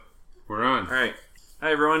We're on. All right.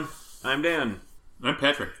 Hi, everyone. I'm Dan. I'm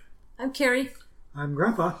Patrick. I'm Carrie. I'm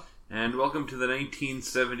Grandpa. And welcome to the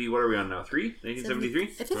 1970... What are we on now? 1973? I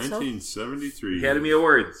think so. 1973. Academy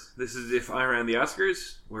Awards. This is If I Ran the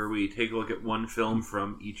Oscars, where we take a look at one film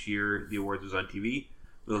from each year the awards was on TV.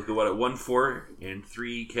 We look at what it won for, and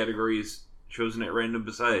 3 categories chosen at random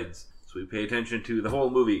besides. So we pay attention to the whole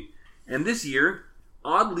movie. And this year,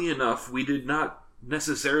 oddly enough, we did not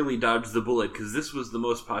necessarily dodge the bullet, because this was the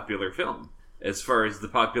most popular film, as far as the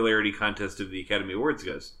popularity contest of the Academy Awards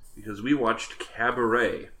goes. Because we watched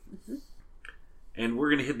Cabaret. Mm-hmm. And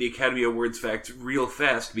we're going to hit the Academy Awards facts real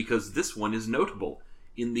fast, because this one is notable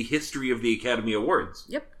in the history of the Academy Awards.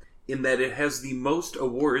 Yep. In that it has the most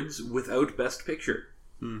awards without Best Picture.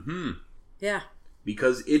 Mm-hmm. Yeah.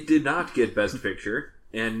 Because it did not get Best Picture,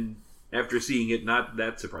 and after seeing it, not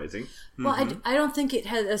that surprising. Well, I don't think it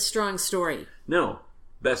had a strong story. No.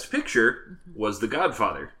 Best Picture was The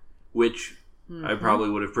Godfather, which I probably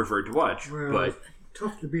would have preferred to watch. Well, but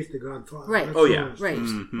tough to beat The Godfather. Right. That's Oh, yeah. honest. Right.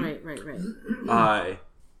 Mm-hmm. Right.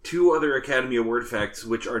 2 other Academy Award facts,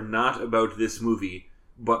 which are not about this movie,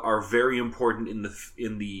 but are very important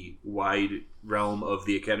in the wide realm of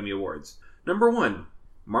the Academy Awards. Number 1,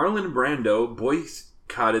 Marlon Brando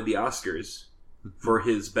boycotted the Oscars for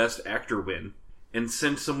his Best Actor win and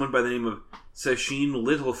sent someone by the name of Sachin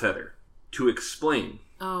Littlefeather to explain.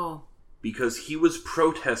 Oh. Because he was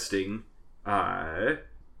protesting, where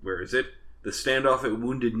is it? The standoff at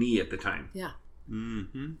Wounded Knee at the time. Yeah.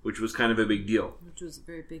 Mm-hmm. Which was kind of a big deal. Which was a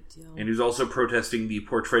very big deal. And he was also protesting the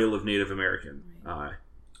portrayal of Native American. Right.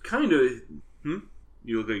 Kind of... You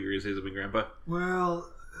look like you're going to say something, Grandpa. Well,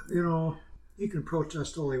 he can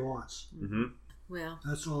protest all he wants. Mm-hmm. Well.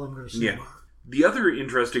 That's all I'm going to say about it. The other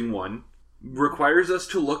interesting one requires us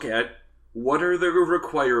to look at what are the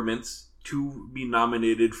requirements to be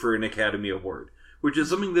nominated for an Academy Award, which is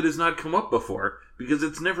something that has not come up before because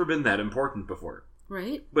it's never been that important before.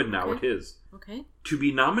 Right. But now it is. Okay. To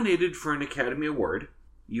be nominated for an Academy Award,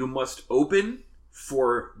 you must open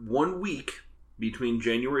for 1 week between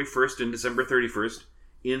January 1st and December 31st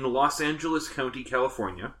in Los Angeles County,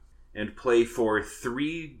 California, and play for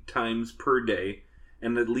 3 times per day,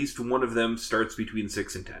 and at least one of them starts between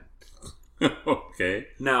 6 and 10. Okay.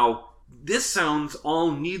 Now, this sounds all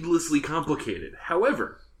needlessly complicated.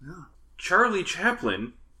 However, Charlie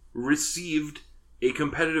Chaplin received a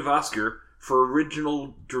competitive Oscar for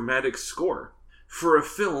original dramatic score for a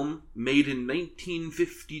film made in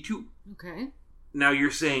 1952. Okay. Now you're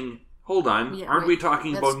saying, hold on, aren't we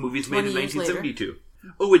talking That's about movies made in 20 years 1972?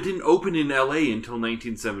 Oh, it didn't open in LA until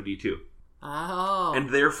 1972. Oh. And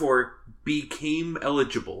therefore became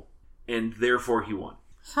eligible, and therefore he won.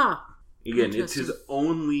 Huh. Again, it's his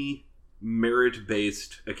only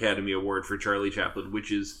merit-based Academy Award for Charlie Chaplin,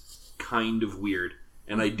 which is kind of weird.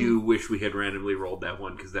 And I do wish we had randomly rolled that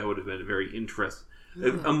one, because that would have been a very interesting,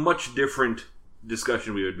 a much different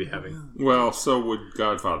discussion we would be having. Well, so would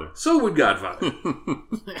Godfather. So would Godfather.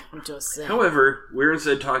 I'm just saying. However, we're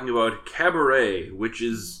instead talking about Cabaret, which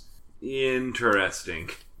is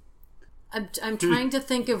interesting. I'm trying to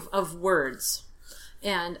think of words.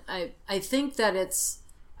 And I think that it's...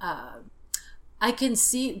 I can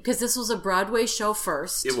see... Because this was a Broadway show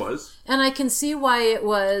first. It was. And I can see why it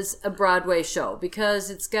was a Broadway show. Because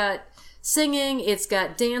it's got singing, it's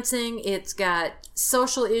got dancing, it's got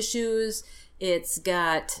social issues, it's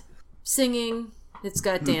got singing, it's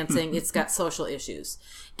got dancing, it's got social issues.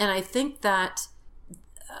 And I think that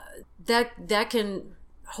that can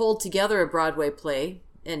hold together a Broadway play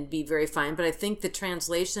and be very fine. But I think the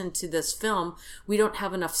translation to this film, we don't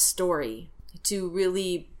have enough story to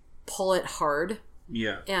really pull it hard.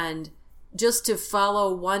 Yeah. And just to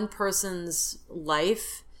follow one person's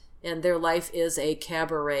life, and their life is a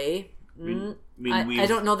cabaret, I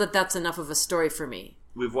don't know that that's enough of a story for me.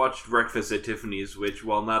 We've watched Breakfast at Tiffany's, which,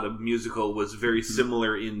 while not a musical, was very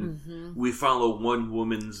similar in we follow one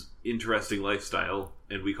woman's interesting lifestyle,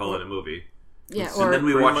 and we call it a movie. Yeah, And then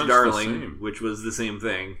we Pretty watched much Darling, which was the same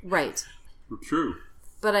thing. Right. True.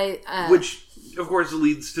 But Which, of course,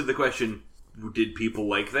 leads to the question, did people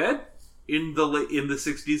like that in the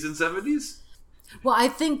 60s and 70s? Well, I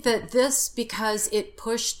think that this, because it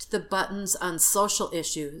pushed the buttons on social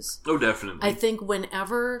issues. Oh, definitely. I think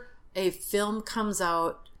whenever a film comes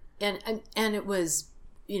out, and it was,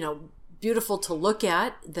 beautiful to look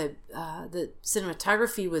at, the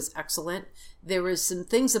cinematography was excellent. There was some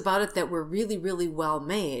things about it that were really, really well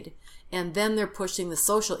made. And then they're pushing the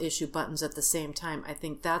social issue buttons at the same time. I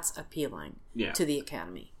think that's appealing to the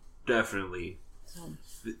Academy. Definitely.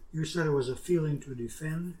 You said it was a feeling to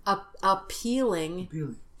defend?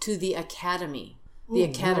 Appealing to the Academy. the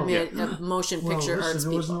Academy of Motion Picture Arts It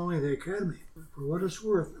people. wasn't only the Academy. For what it's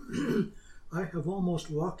worth, I have almost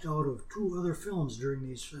walked out of 2 other films during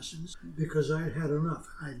these sessions because I had had enough.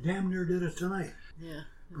 I damn near did it tonight. Yeah.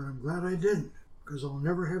 But I'm glad I didn't, because I'll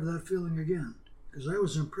never have that feeling again. Because I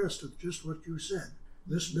was impressed with just what you said.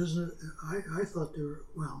 This business, I thought they were,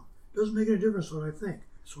 well, it doesn't make any difference what I think.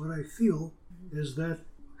 So what I feel is that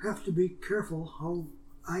I have to be careful how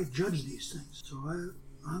I judge these things. So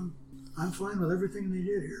I'm fine with everything they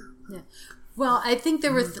did here. Yeah. Well, I think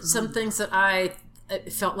there were some things that I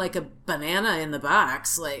felt like a banana in the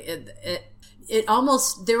box. Like it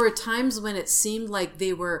almost, there were times when it seemed like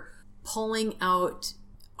they were pulling out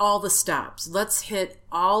all the stops. Let's hit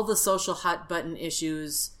all the social hot button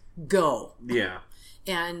issues. Go. Yeah.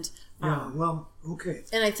 And okay.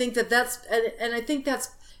 And I think that's,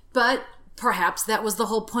 but perhaps that was the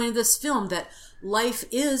whole point of this film, that life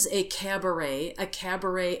is a cabaret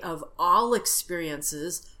of all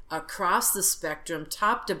experiences across the spectrum,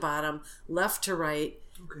 top to bottom, left to right.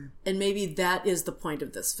 Okay. And maybe that is the point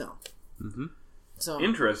of this film. Mm-hmm. So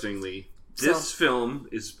interestingly, this film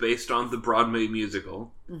is based on the Broadway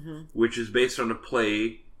musical, which is based on a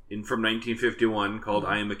play from 1951 called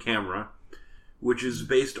I Am a Camera, which is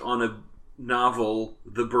based on a novel,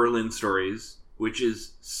 The Berlin Stories, which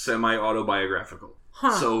is semi-autobiographical.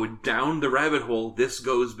 Huh. So down the rabbit hole, this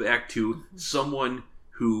goes back to someone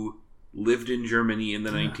who lived in Germany in the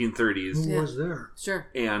 1930s Who was there? Sure.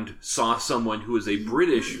 and saw someone who was a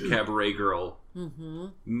British cabaret girl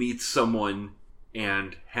meet someone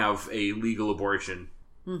and have a legal abortion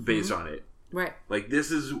based on it. Right. Like,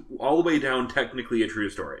 this is all the way down technically a true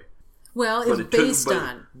story. Well, But it's based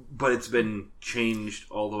on. But it's been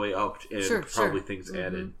changed all the way up and Sure, probably sure. things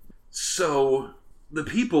added. So, the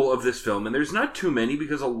people of this film, and there's not too many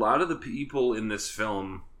because a lot of the people in this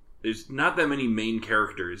film, there's not that many main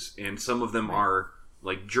characters, and some of them are,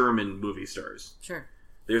 like, German movie stars. Sure.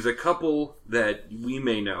 There's a couple that we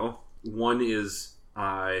may know. One is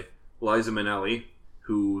Liza Minnelli,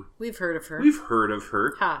 who We've heard of her. we've heard of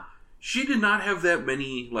her. Ha. She did not have that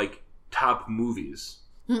many, like, top movies.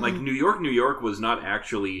 Like, New York was not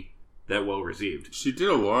actually that well received. She did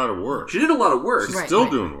a lot of work. She did a lot of work. She's Right, still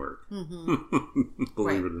right. doing work. Believe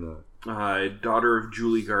Right. it or not. Daughter of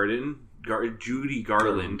Judy Garland.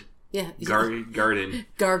 Yeah. Garden.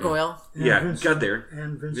 Gargoyle. And Yeah, Vincent- got there.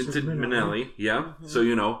 And Vincent Minnelli. Yeah.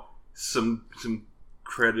 So, some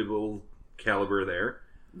credible caliber there.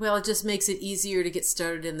 Well, it just makes it easier to get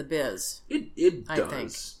started in the biz. It I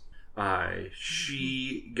does.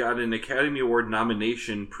 She got an Academy Award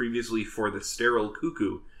nomination previously for The Sterile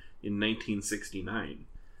Cuckoo in 1969.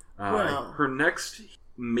 Wow. Her next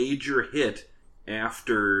major hit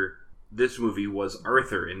after this movie was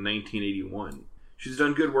Arthur in 1981. She's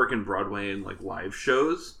done good work in Broadway and like live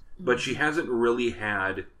shows, but she hasn't really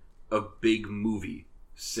had a big movie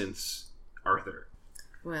since Arthur.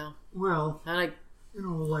 Well, Well, I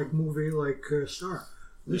like movie like Star.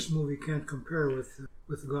 This movie can't compare with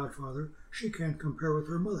The Godfather. She can't compare with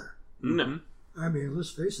her mother. No. I mean,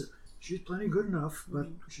 let's face it. She's plenty good enough, but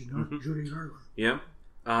she's not Judy Garland. Yeah.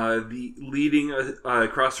 The leading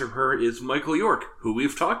across from her is Michael York, who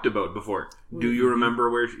we've talked about before. Do you remember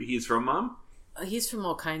where he's from, Mom? he's from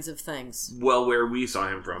all kinds of things. Well, where we saw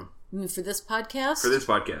him from I mean, for this podcast? for this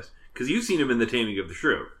podcast, because you've seen him in The Taming of the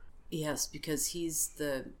Shrew. Yes, because he's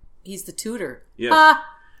the tutor. Yes. Ah!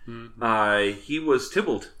 He was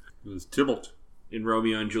Tybalt It was Tybalt. in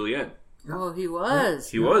Romeo and Juliet. Oh, he was.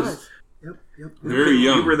 He was. Yep. Very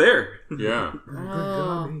young. You were there. Yeah. And a good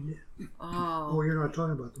job he did. Oh. Oh, you're not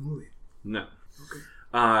talking about the movie. No.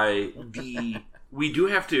 Okay. We do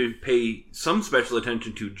have to pay some special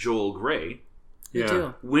attention to Joel Grey, You Yeah.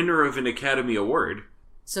 do. winner of an Academy Award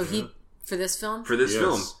So he, for this film? for this Yes.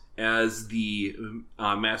 film, as the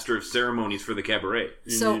Master of Ceremonies for the cabaret.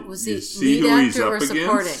 So you- was you he see lead who he's actor or up against?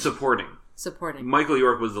 supporting? Supporting. Supporting. Michael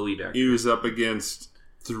York was the lead actor. He was up against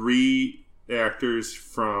 3 actors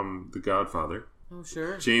from The Godfather. Oh,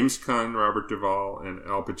 sure. James Caan, Robert Duvall, and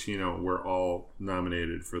Al Pacino were all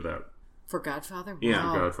nominated for that For Godfather? Yeah.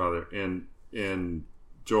 Wow. Godfather, and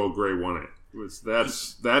Joel Grey won it.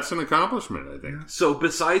 That's an accomplishment, I think. So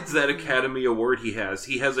besides that Academy Award he has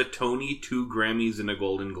a Tony, 2 Grammys, and a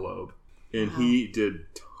Golden Globe. And he did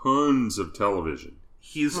tons of television.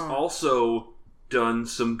 He's also done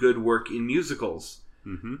some good work in musicals.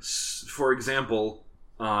 Mm-hmm. For example,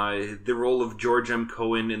 the role of George M.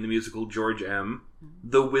 Cohen in the musical George M.,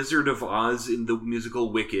 The Wizard of Oz in the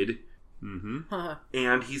musical Wicked, Mm-hmm.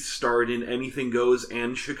 and he's starred in Anything Goes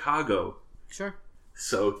and Chicago. Sure.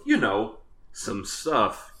 So, some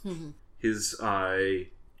stuff. His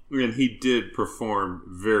And he did perform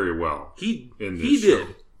very well. He in this show.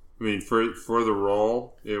 did. I mean, for the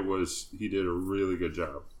role, he did a really good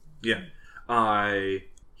job. Yeah.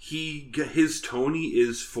 His Tony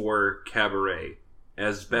is for Cabaret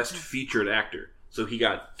as best featured actor. So he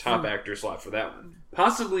got top actor slot for that one.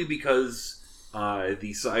 Possibly because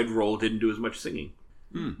the side role didn't do as much singing.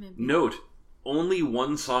 Note, only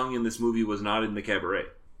one song in this movie was not in the Cabaret.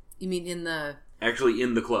 You mean in the... Actually,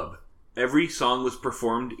 in the club. Every song was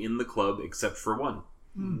performed in the club except for one.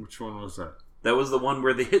 Which one was that? That was the one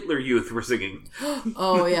where the Hitler Youth were singing.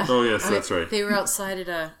 Oh, yeah. Oh, yes, that's right. They were outside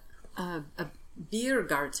at a beer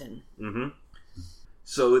garden. Mm-hmm.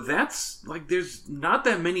 So that's, like, there's not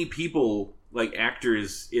that many people, like,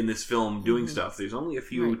 actors in this film doing stuff. There's only a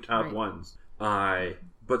few top ones.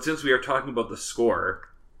 But since we are talking about the score,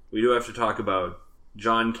 we do have to talk about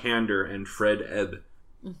John Kander and Fred Ebb.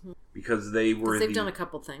 Mm-hmm. Because they've done a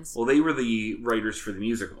couple things. Well, they were the writers for the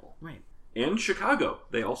musical. Right. And Chicago.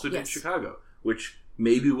 They also did Chicago, which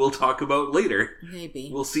maybe we'll talk about later. Maybe.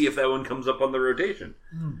 We'll see if that one comes up on the rotation.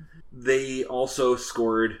 They also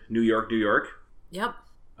scored New York, New York. Yep.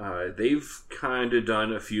 They've kind of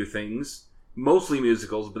done a few things. Mostly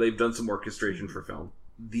musicals, but they've done some orchestration for film.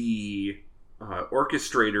 The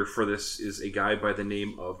orchestrator for this is a guy by the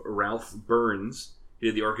name of Ralph Burns. He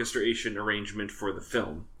did the orchestration arrangement for the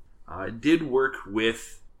film. Did work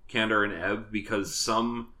with Kander and Ebb because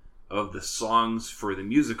some of the songs for the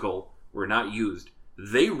musical were not used.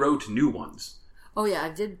 They wrote new ones. Oh yeah,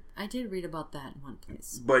 I did read about that in one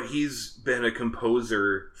place. But he's been a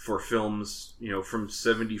composer for films, from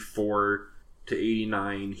 74 to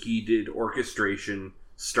 89. He did orchestration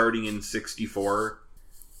starting in 64.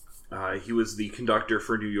 He was the conductor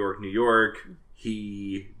for New York, New York.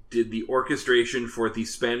 He did the orchestration for the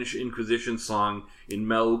Spanish Inquisition song in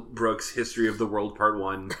Mel Brooks' History of the World Part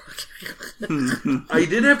 1. I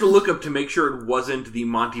did have to look up to make sure it wasn't the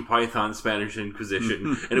Monty Python Spanish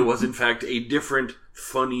Inquisition, and it was in fact a different,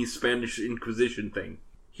 funny Spanish Inquisition thing.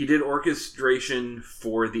 He did orchestration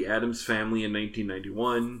for The Addams Family in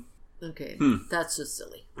 1991. Okay, that's just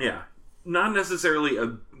silly. Yeah. Not necessarily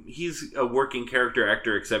he's a working character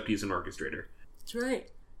actor, except he's an orchestrator. That's right.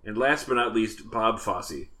 And last but not least, Bob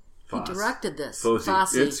Fosse. He directed this.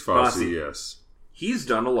 Fosse. It's Fosse, yes. He's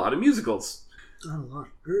done a lot of musicals. Done a lot,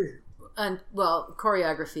 period. And,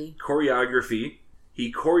 choreography.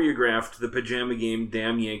 He choreographed the pajama game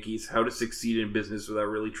Damn Yankees, How to Succeed in Business Without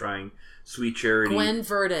Really Trying, Sweet Charity, Gwen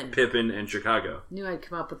Verdon, Pippin, and Chicago. Knew I'd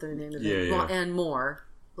come up with their name of it. Yeah. Well, and more.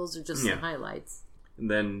 Those are just some highlights. And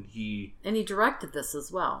then he directed this as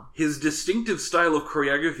well. His distinctive style of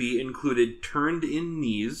choreography included turned-in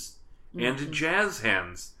knees and jazz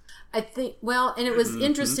hands. I think, and it was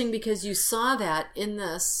interesting because you saw that in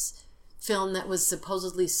this film that was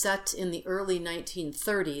supposedly set in the early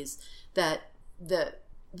 1930s, that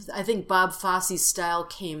I think Bob Fosse's style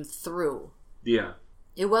came through. Yeah.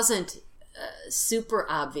 It wasn't super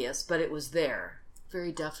obvious, but it was there.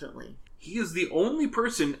 Very definitely. He is the only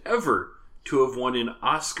person ever to have won an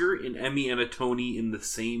Oscar, an Emmy, and a Tony in the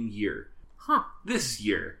same year. Huh. This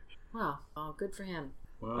year. Wow. Oh, good for him.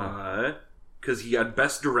 Wow. Because he got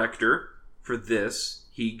Best Director for this.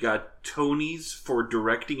 He got Tonys for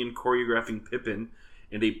directing and choreographing Pippin,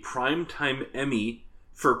 and a Primetime Emmy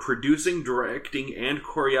for producing, directing, and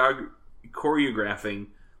choreographing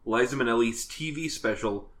Liza Minnelli's TV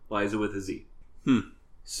special, Liza with a Z.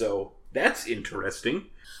 So, that's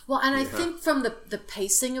interesting. Well, and I think from the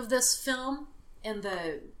pacing of this film and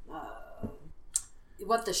the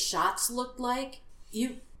what the shots looked like,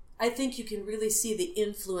 I think you can really see the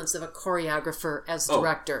influence of a choreographer as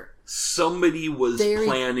director. Somebody was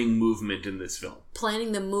planning movement in this film.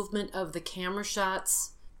 Planning the movement of the camera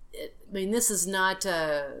shots. This is not...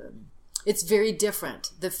 it's very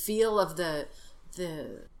different. The feel of the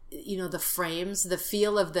frames, the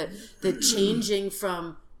feel of the changing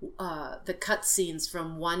from the cut scenes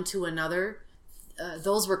from one to another,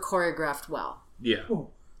 those were choreographed well. Yeah. Oh,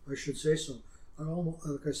 I should say so.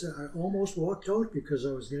 Like I said, I almost walked out because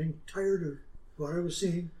I was getting tired of what I was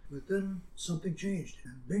seeing, but then something changed,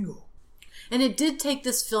 and bingo. And it did take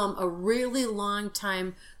this film a really long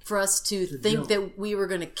time for us to think that we were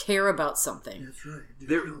going to care about something. That's right.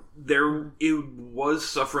 It was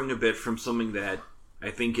suffering a bit from something that I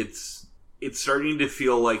think it's starting to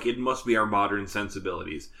feel like it must be our modern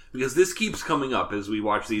sensibilities. Because this keeps coming up as we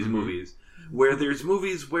watch these movies, where there's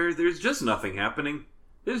movies where there's just nothing happening.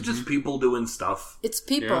 There's just people doing stuff. It's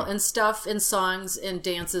people and stuff and songs and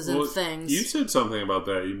dances and things. You said something about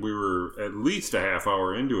that. We were at least a half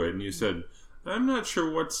hour into it, and you said, I'm not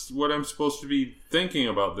sure what I'm supposed to be thinking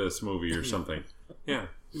about this movie or something. Yeah.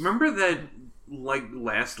 Remember that like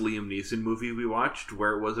last Liam Neeson movie we watched,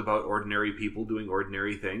 where it was about ordinary people doing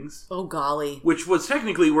ordinary things. Oh, golly. Which was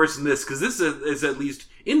technically worse than this, because this is at least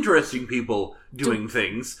interesting people doing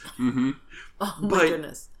things. Mm-hmm. Oh, my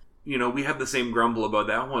goodness. You know, we have the same grumble about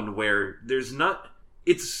that one, where there's not...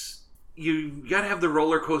 You gotta have the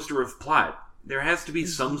roller coaster of plot. There has to be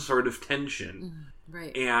some sort of tension.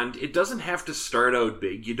 Right. And it doesn't have to start out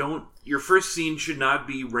big. Your first scene should not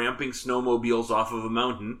be ramping snowmobiles off of a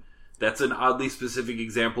mountain. That's an oddly specific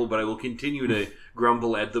example, but I will continue to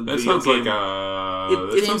grumble at the video game.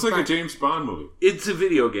 It sounds like a James Bond movie. It's a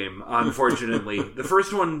video game, unfortunately. The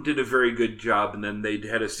first one did a very good job, and then they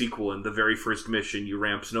had a sequel. In the very first mission, you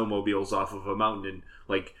ramp snowmobiles off of a mountain and,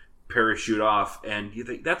 like, parachute off, and you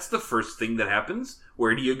think, that's the first thing that happens?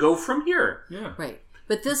 Where do you go from here? Yeah. Right.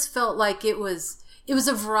 But this felt like it was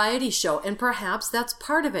a variety show, and perhaps that's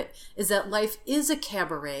part of it, is that life is a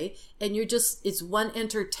cabaret, and it's one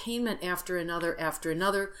entertainment after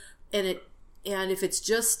another, and if it's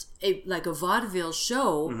just like a vaudeville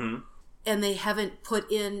show, and they haven't put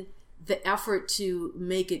in the effort to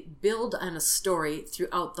make it build on a story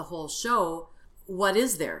throughout the whole show, what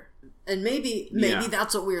is there? And maybe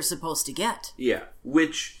that's what we were supposed to get. Yeah,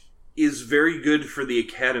 which is very good for the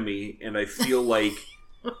Academy, and I feel like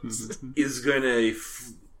is going to...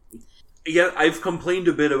 Yeah, I've complained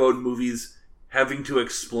a bit about movies having to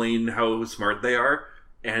explain how smart they are,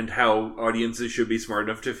 and how audiences should be smart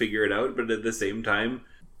enough to figure it out, but at the same time,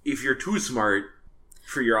 if you're too smart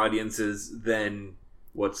for your audiences, then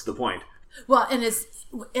what's the point? Well, and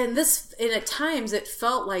at times it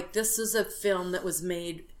felt like this is a film that was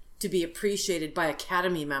made to be appreciated by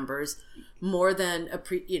Academy members more than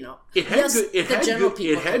It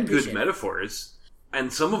had good metaphors,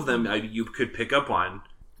 and some of them you could pick up on,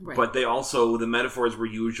 right. But the metaphors were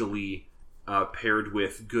usually paired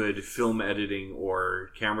with good film editing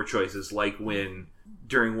or camera choices, like when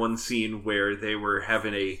during one scene where they were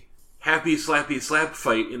having a happy slappy slap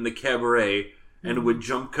fight in the cabaret, and would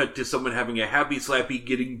jump cut to someone having a happy slappy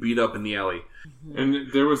getting beat up in the alley.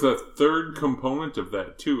 And there was a third component of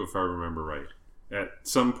that too, if I remember right, at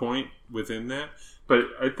some point within that. But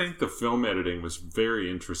I think the film editing was very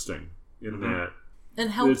interesting in that, and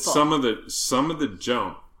helpful. Some of the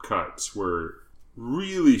jump cuts were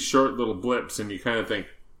really short little blips, and you kind of think,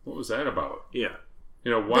 what was that about? Yeah,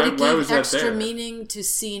 why was that there? It gave extra meaning to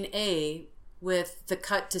scene A with the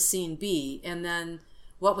cut to scene B, and then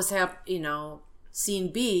what was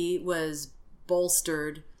scene B was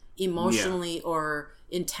bolstered emotionally or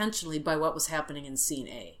intentionally by what was happening in scene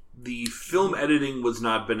A. The film editing was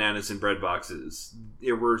not bananas in bread boxes.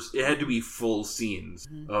 It had to be full scenes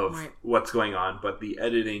of what's going on, but the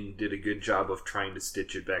editing did a good job of trying to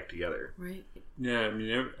stitch it back together. Right. Yeah, I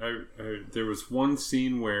mean, there was one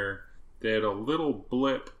scene where they had a little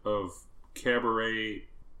blip of cabaret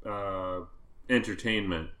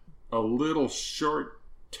entertainment, a little short,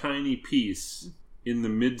 tiny piece in the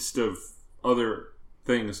midst of other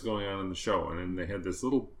things going on in the show, and then they had this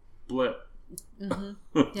little blip.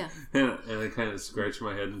 Yeah. and I kind of scratched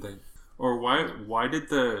my head and think, or why did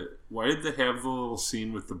they have the little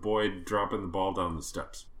scene with the boy dropping the ball down the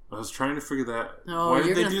steps? I was trying to figure that. Oh, why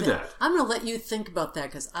did they do that? I'm going to let you think about that,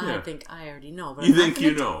 because I think I already know. But you think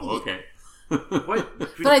you know? Okay. What?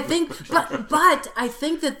 But I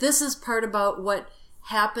think that this is part about what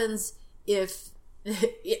happens if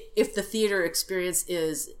the theater experience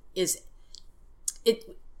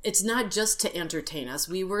it's not just to entertain us.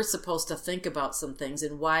 We were supposed to think about some things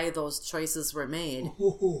and why those choices were made.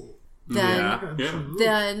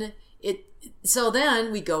 Then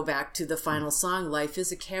we go back to the final song, Life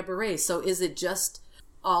is a Cabaret. So is it just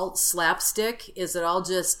all slapstick? Is it all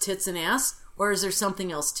just tits and ass? Or is there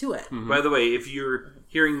something else to it? Mm-hmm. By the way, if you're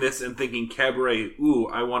hearing this and thinking cabaret, ooh,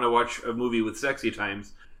 I want to watch a movie with sexy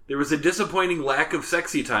times, there was a disappointing lack of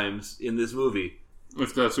sexy times in this movie.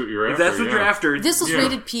 If that's what you're after. If that's what you're after. This was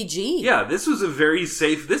rated PG. Yeah, this is a very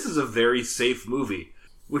safe movie,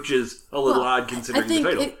 which is a little odd considering the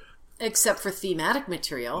title. Except for thematic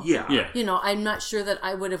material. Yeah. I'm not sure that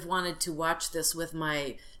I would have wanted to watch this with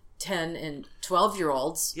my 10 and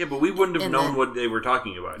 12-year-olds. Yeah, but we wouldn't have known what they were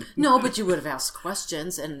talking about. No, but you would have asked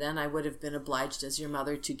questions, and then I would have been obliged as your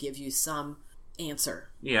mother to give you some answer.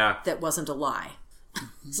 Yeah. That wasn't a lie.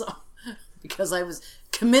 So, because I was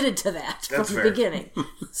committed to that from the beginning.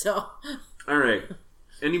 So, all right.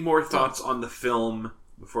 Any more thoughts on the film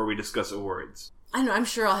before we discuss awards? I know, I'm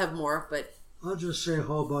sure I'll have more, but I'll just say,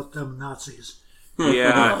 how about them Nazis?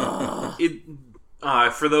 Yeah.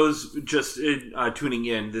 For those just tuning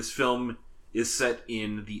in, this film is set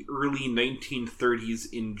in the early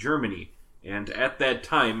 1930s in Germany. And at that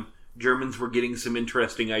time, Germans were getting some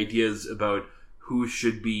interesting ideas about who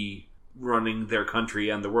should be running their country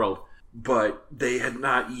and the world. But they had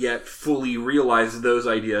not yet fully realized those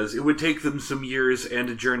ideas. It would take them some years and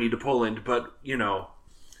a journey to Poland, but,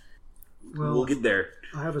 we'll get there.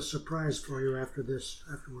 I have a surprise for you after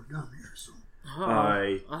we're done here. So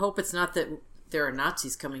I hope it's not that there are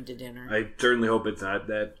Nazis coming to dinner. I certainly hope it's not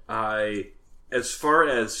that. As far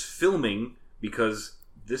as filming, because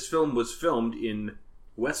this film was filmed in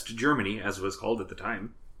West Germany, as it was called at the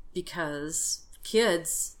time. Because,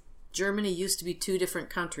 kids, Germany used to be 2 different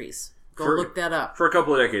countries. Go look that up. For a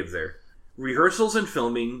couple of decades there. Rehearsals and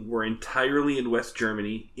filming were entirely in West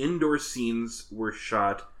Germany. Indoor scenes were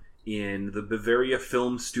shot in the Bavaria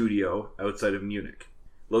Film Studio outside of Munich.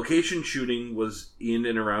 Location shooting was in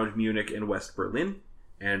and around Munich and West Berlin,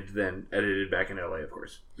 and then edited back in LA, of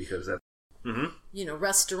course, because that's...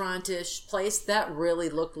 Restaurant-ish place. That really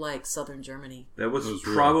looked like southern Germany. That was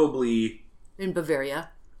probably... In Bavaria.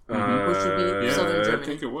 Which would be southern Germany. I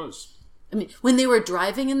think it was. I mean, when they were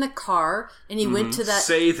driving in the car, and he went to that...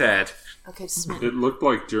 Say that. Okay, just a minute. It looked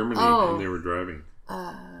like Germany when they were driving.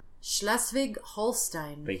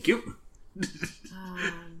 Schleswig-Holstein. Thank you.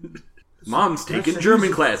 Mom's taking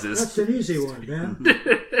German classes. That's an easy one, Dan.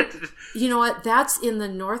 You know what? That's in the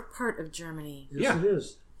north part of Germany. Yes, it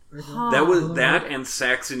is. That was that, and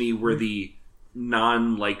Saxony were the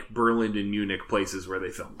Berlin and Munich places where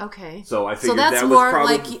they filmed. Okay. So I figured that's that was more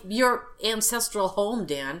probably like your ancestral home,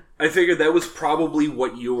 Dan. I figured that was probably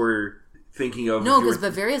what you were thinking of. No, because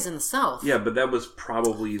Bavaria's in the south. Yeah, but that was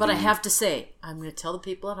probably. But I have to say, I'm going to tell the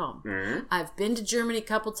people at home. Mm-hmm. I've been to Germany a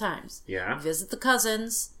couple times. Yeah. Visit the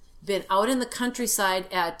cousins. Been out in the countryside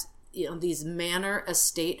at these manor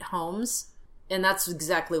estate homes, and that's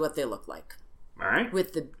exactly what they look like. All right.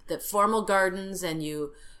 With the formal gardens, and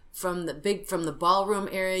you from the ballroom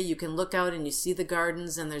area, you can look out and you see the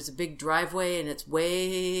gardens, and there's a big driveway, and it's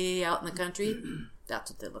way out in the country.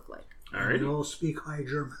 That's what they look like. All right. They all speak High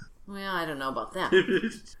German. Well, I don't know about that.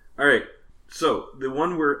 All right. So the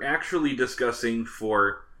one we're actually discussing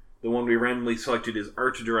for the one we randomly selected is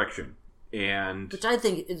art direction, and which I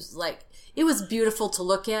think is it was beautiful to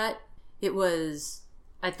look at. Things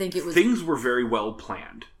were very well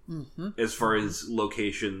planned as far as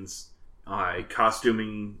locations.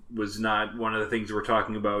 Costuming was not one of the things we're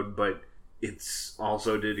talking about, but it's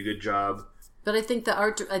also did a good job. But I think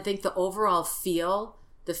the overall feel,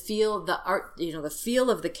 the feel of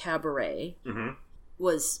the cabaret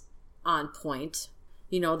was on point.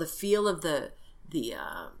 The feel of the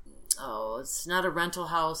it's not a rental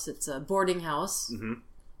house, it's a boarding house. Mm-hmm.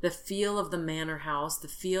 The feel of the manor house, the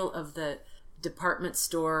feel of the department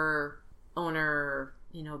store owner,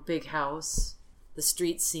 big house, the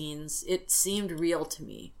street scenes. It seemed real to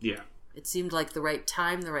me. Yeah. It seemed like the right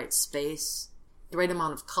time, the right space, the right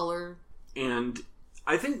amount of color. And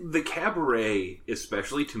I think the cabaret,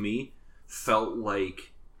 especially to me, felt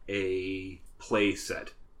like a play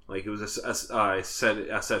set. Like it was a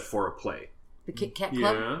set for a play. The Kit Kat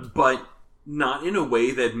Club? Yeah. But not in a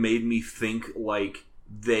way that made me think like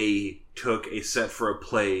they took a set for a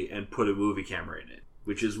play and put a movie camera in it.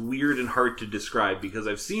 Which is weird and hard to describe because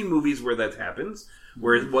I've seen movies where that happens,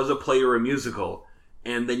 where it was a play or a musical,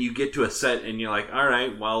 and then you get to a set and you're like,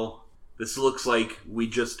 alright, well, this looks like we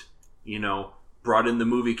just, brought in the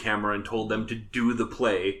movie camera and told them to do the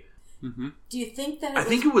play. Mm-hmm. Do you think that I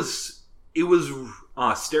think it was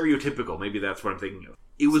stereotypical. Maybe that's what I'm thinking of.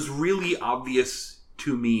 It was really obvious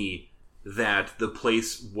to me that the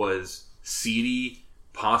place was seedy,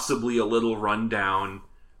 possibly a little run down,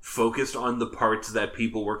 focused on the parts that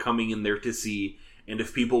people were coming in there to see, and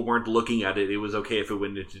if people weren't looking at it, it was okay if it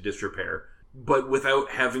went into disrepair. But without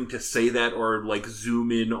having to say that or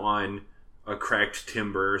zoom in on a cracked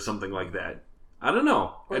timber or something like that. I don't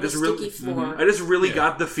know. Or the sticky floor. I just really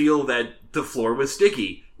got the feel that the floor was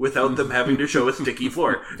sticky without them having to show a sticky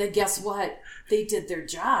floor. Then guess what? They did their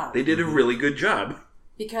job. They did a really good job.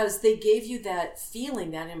 Because they gave you that feeling,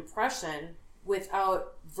 that impression,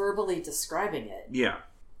 without verbally describing it. Yeah.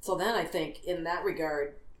 So then I think, in that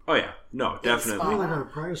regard... Oh yeah. No, definitely. Well, they got a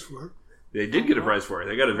prize for it. They did get a prize for it.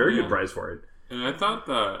 They got a very good prize for it. And I thought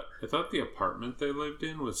the apartment they lived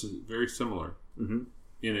in was very similar in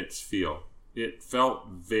its feel. It felt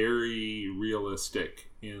very realistic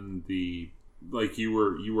in the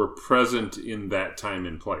you were present in that time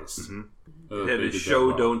and place. Mm-hmm. It had a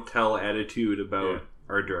show don't tell attitude about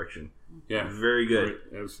art direction. Yeah, very good.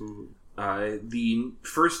 Right. Absolutely. The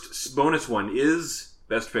first bonus one is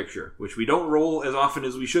Best Picture, which we don't roll as often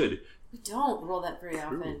as we should. We don't roll that very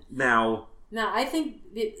often. Now, I think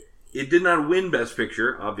it did not win Best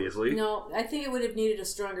Picture, obviously. No, I think it would have needed a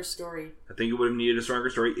stronger story.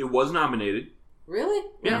 It was nominated. Really?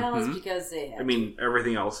 Yeah. Well, it's because they had I mean,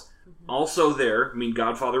 everything else. Also there,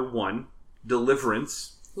 Godfather 1,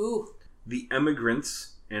 Deliverance, Ooh. The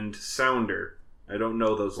Emigrants, and Sounder. I don't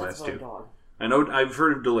know those That's last about a two. dog. I know I've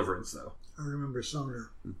heard of Deliverance though. I remember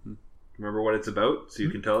Sounder. Remember what it's about, so you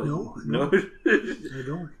can tell it? No, No. I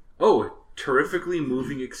don't. Oh, terrifically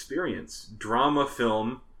moving experience. Drama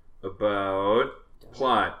film about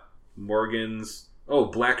plot. Morgan's... Oh,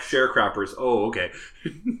 black sharecroppers. Oh, okay.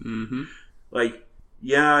 Mm-hmm. Like,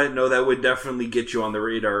 yeah, no, that would definitely get you on the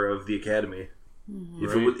radar of the Academy.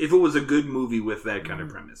 If Right. it was a good movie with that kind of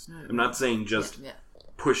premise. I'm not saying just Yeah.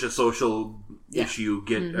 push a social Yeah. issue,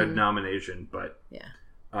 get a nomination, but... Yeah.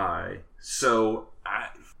 So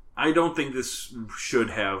I don't think this should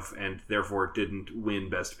have, and therefore didn't win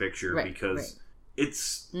Best Picture, Right, because right.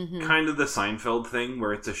 it's kind of the Seinfeld thing,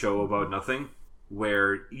 where it's a show about nothing,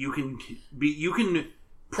 where you can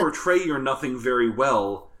portray your nothing very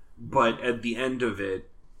well, but at the end of it,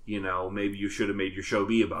 maybe you should have made your show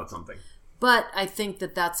be about something. But I think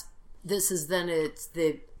it's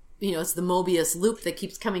the Mobius loop that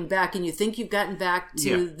keeps coming back, and you think you've gotten back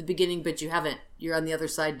to the beginning, but you haven't. You're on the other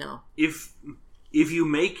side now. If you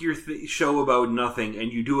make your show about nothing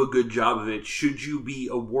and you do a good job of it, should you be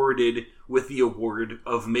awarded with the award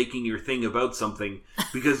of making your thing about something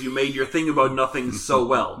because you made your thing about nothing so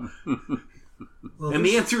well? Well, And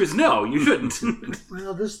the answer is no, you shouldn't.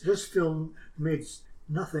 Well, this film made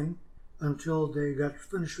nothing until they got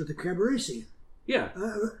finished with the cabaret scene. Yeah.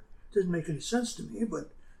 Didn't make any sense to me,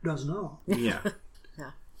 but does now. Yeah.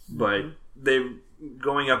 Yeah. But they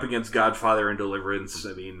going up against Godfather and Deliverance,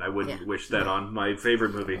 I mean, I wouldn't wish that on my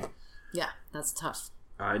favorite movie. Yeah, that's tough.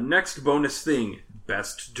 Next bonus thing,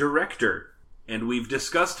 Best Director. And we've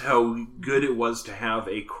discussed how good it was to have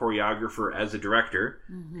a choreographer as a director,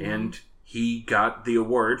 and he got the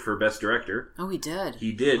award for Best Director. Oh, he did.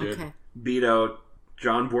 He did. Okay. Beat out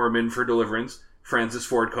John Borman for Deliverance, Francis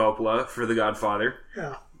Ford Coppola for The Godfather.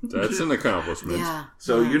 Yeah. That's an accomplishment. Yeah.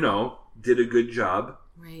 So, yeah. Did a good job.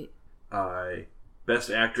 Right. Best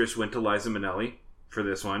Actress went to Liza Minnelli for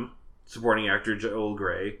this one. Supporting Actor Joel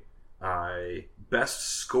Grey. Best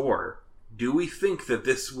Score. Do we think that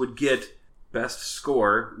this would get Best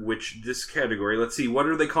Score, which this category... Let's see, what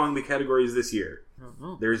are they calling the categories this year? I don't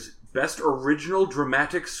know. There's Best Original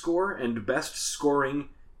Dramatic Score and Best Scoring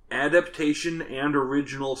Adaptation and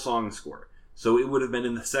Original Song Score. So it would have been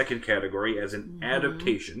in the second category as an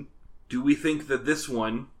adaptation. Do we think that this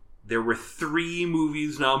one... There were 3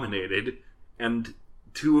 movies nominated, and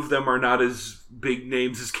 2 of them are not as big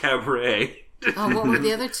names as Cabaret. Oh, what were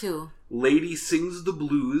the other 2? Lady Sings the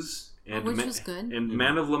Blues and, which was good. and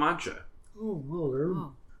Man of La Mancha. Oh, well, they're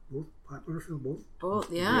both popular film, both. Oh,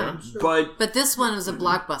 yeah. But this one was a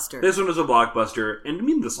blockbuster. this one was a blockbuster, and I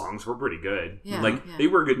mean, the songs were pretty good. Yeah, like, yeah. they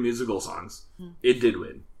were good musical songs. It did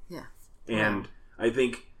win. Yeah. And I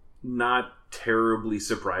think not terribly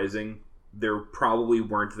surprising. There probably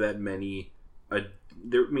weren't that many.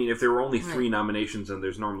 If there were only 3 nominations and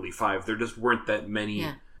there's normally 5, there just weren't that many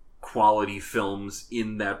quality films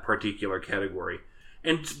in that particular category.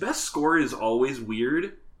 And Best Score is always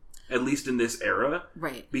weird, at least in this era,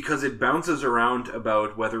 Right. because it bounces around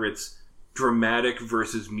about whether it's dramatic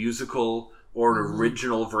versus musical or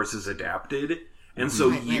original versus adapted. And so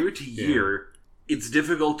year to year, it's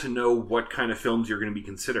difficult to know what kind of films you're going to be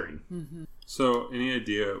considering. So, any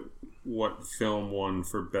idea what film won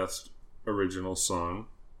for Best Original Song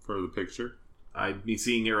for the picture? I'd be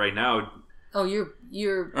seeing it right now. Oh, I'm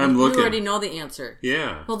you looking. already know the answer.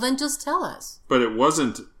 Yeah. Well, then just tell us. But it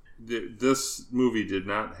wasn't... This movie did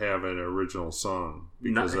not have an original song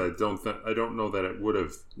because I don't know that it would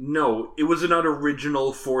have. No, it was not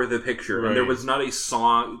original for the picture, and there Right. was not a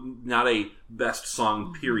song, not a best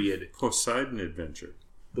song. Period. Poseidon Adventure.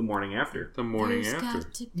 The morning after. The morning There's after.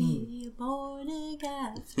 got to be a morning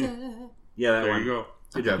after. Yeah, that There one. you go.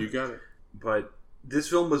 Good job. You got it. But this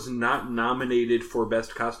film was not nominated for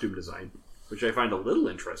best costume design, which I find a little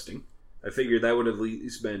interesting. I figured that would have at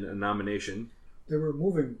least been a nomination. They were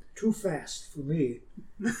moving too fast for me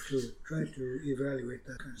to try to evaluate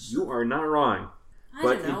that kind of stuff. You are not wrong. I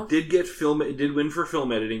But don't know. it did get film. It did win for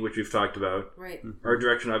film editing, which we've talked about. Right. Art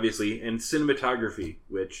direction, obviously, and cinematography,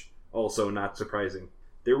 which also not surprising.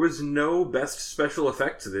 There was no best special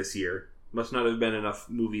effects this year. Must not have been enough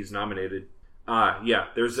movies nominated. Yeah,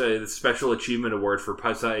 there's a special achievement award for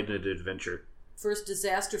Poseidon Adventure. First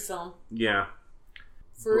disaster film. Yeah,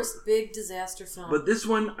 First big disaster film. but this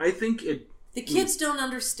one, I think it. The kids don't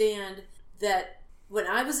understand that when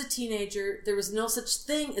I was a teenager, there was no such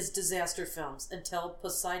thing as disaster films until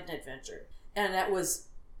Poseidon Adventure. And that was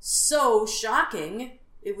so shocking.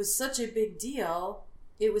 It was such a big deal.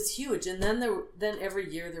 It was huge, and then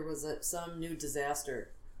every year there was some new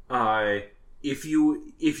disaster. If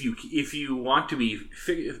you want to be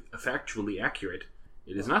factually accurate,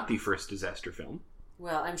 it is not the first disaster film.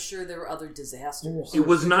 Well, I'm sure there were other disasters. It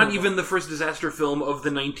was not even the first disaster film of the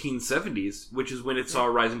 1970s, which is when it saw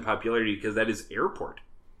a rise in popularity, because that is Airport.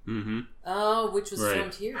 Mm-hmm. Oh, which was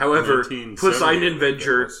filmed here. However, Poseidon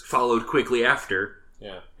Adventure followed quickly after.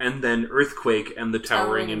 Yeah. And then Earthquake and the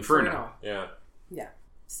Towering Inferno. Yeah. Yeah.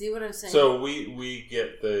 See what I'm saying? So we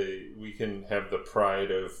can have the pride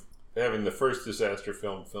of having the first disaster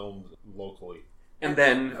film filmed locally. And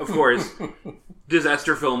then, of course,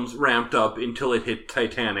 disaster films ramped up until it hit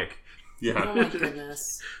Titanic. Yeah. Oh my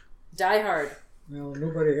goodness. Die Hard. Well,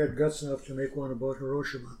 nobody had guts enough to make one about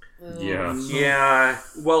Hiroshima. Yeah. Yeah.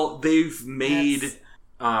 Well, they've made...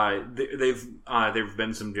 there've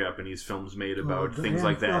been some Japanese films made about things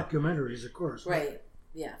like that. Documentaries, of course. Right.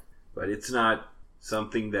 Yeah. But it's not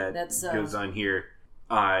something that goes on here.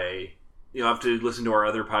 You'll have to listen to our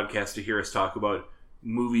other podcast to hear us talk about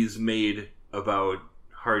movies made about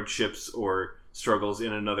hardships or struggles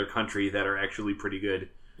in another country that are actually pretty good.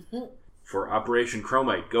 For Operation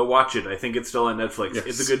Chromite, go watch it. I think it's still on Netflix. Yes.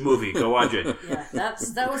 It's a good movie. Go watch it. Yeah,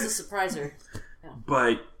 that was a surpriser. Yeah.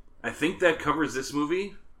 But I think that covers this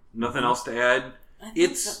movie. Nothing else to add.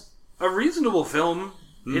 It's a reasonable film.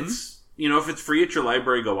 Mm-hmm. It's, if it's free at your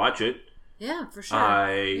library, go watch it. Yeah, for sure.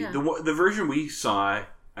 The version we saw,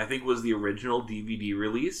 I think, was the original DVD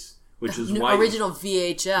release, which is why... Original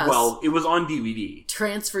VHS. Well, it was on DVD.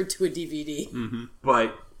 Transferred to a DVD. Mm-hmm.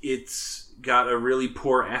 But it's got a really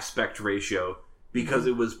poor aspect ratio because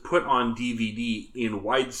it was put on DVD in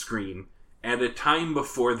widescreen at a time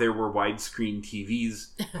before there were widescreen TVs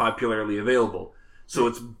popularly available. So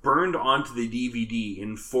it's burned onto the DVD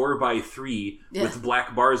in 4:3 with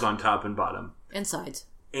black bars on top and bottom. And sides.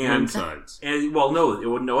 And sides. And, well, no, it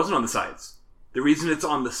wasn't on the sides. The reason it's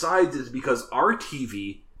on the sides is because our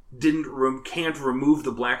TV can't remove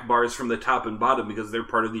the black bars from the top and bottom because they're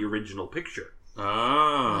part of the original picture.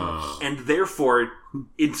 Oh. And therefore,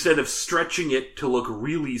 instead of stretching it to look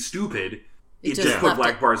really stupid, it just put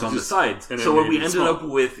black bars on the sides. So what we ended up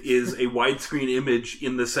with is a widescreen image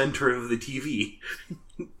in the center of the TV.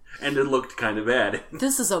 And it looked kind of bad.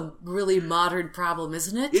 This is a really modern problem,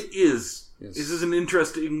 isn't it? It is. Yes. This is an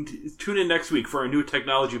interesting... Tune in next week for our new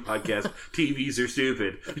technology podcast, TVs Are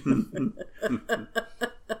Stupid.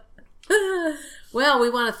 Well, we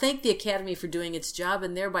want to thank the Academy for doing its job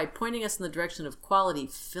and thereby pointing us in the direction of quality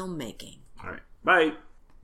filmmaking. All right. Bye.